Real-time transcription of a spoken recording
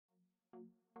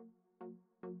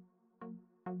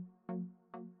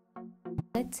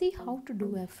Let's see how to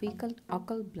do a fecal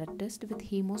occult blood test with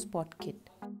Hemospot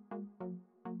kit.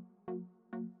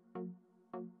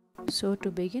 So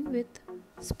to begin with,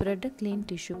 spread a clean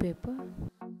tissue paper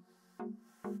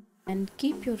and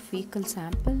keep your fecal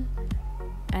sample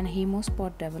and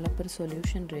Hemospot developer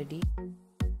solution ready.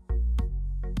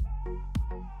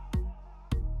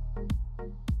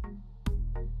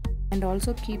 And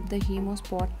also keep the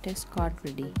Hemospot test card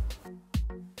ready.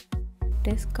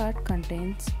 Test card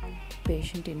contains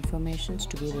patient information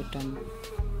to be written.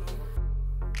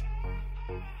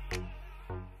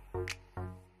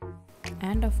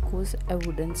 And of course a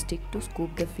wooden stick to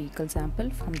scoop the fecal sample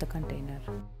from the container.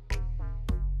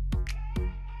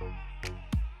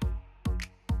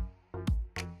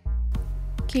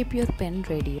 Keep your pen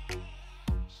ready.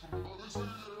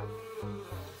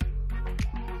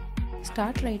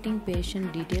 Start writing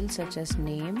patient details such as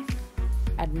name,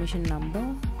 admission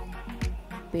number,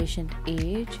 patient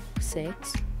age,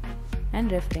 sex,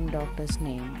 and referring doctor's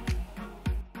name.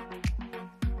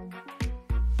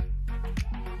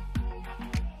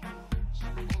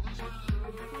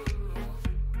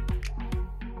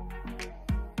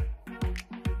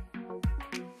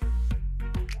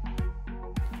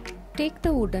 Take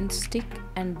the wooden stick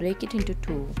and break it into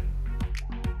two.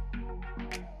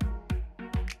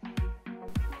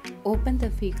 Open the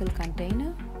fecal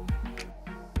container.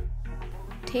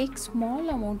 Take small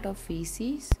amount of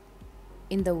feces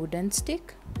in the wooden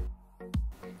stick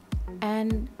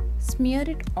and smear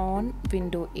it on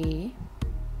window A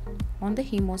on the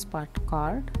Hemospot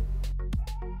card.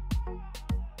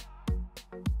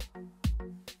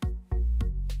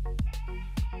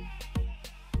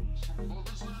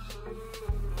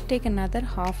 Take another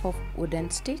half of wooden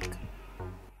stick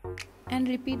and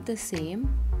repeat the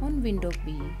same on window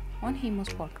B on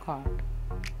Hemospot card.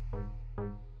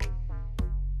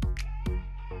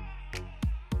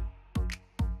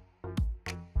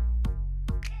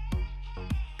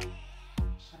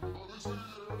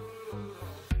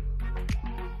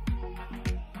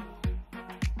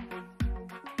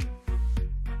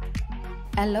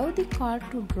 Allow the card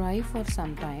to dry for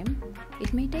some time.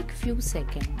 It may take few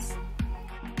seconds.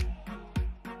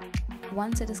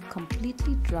 Once it is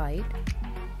completely dried,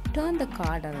 turn the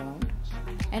card around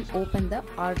and open the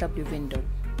RW window.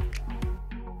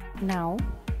 Now,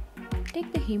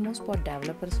 take the Hemospot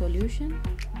developer solution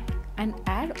and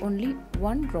add only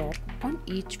one drop on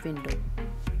each window.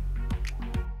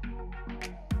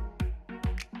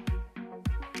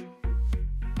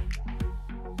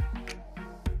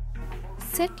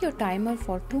 Set your timer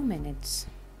for 2 minutes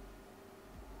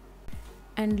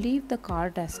and leave the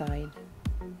card aside.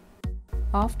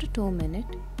 After 2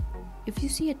 minutes, if you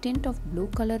see a tint of blue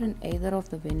color in either of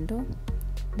the window,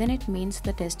 then it means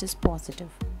the test is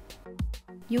positive.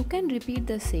 You can repeat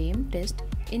the same test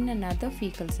in another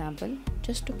fecal sample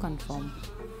just to confirm.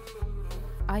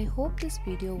 I hope this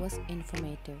video was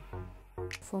informative.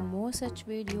 For more such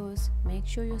videos, make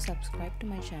sure you subscribe to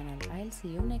my channel. I'll see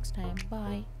you next time.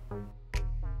 Bye.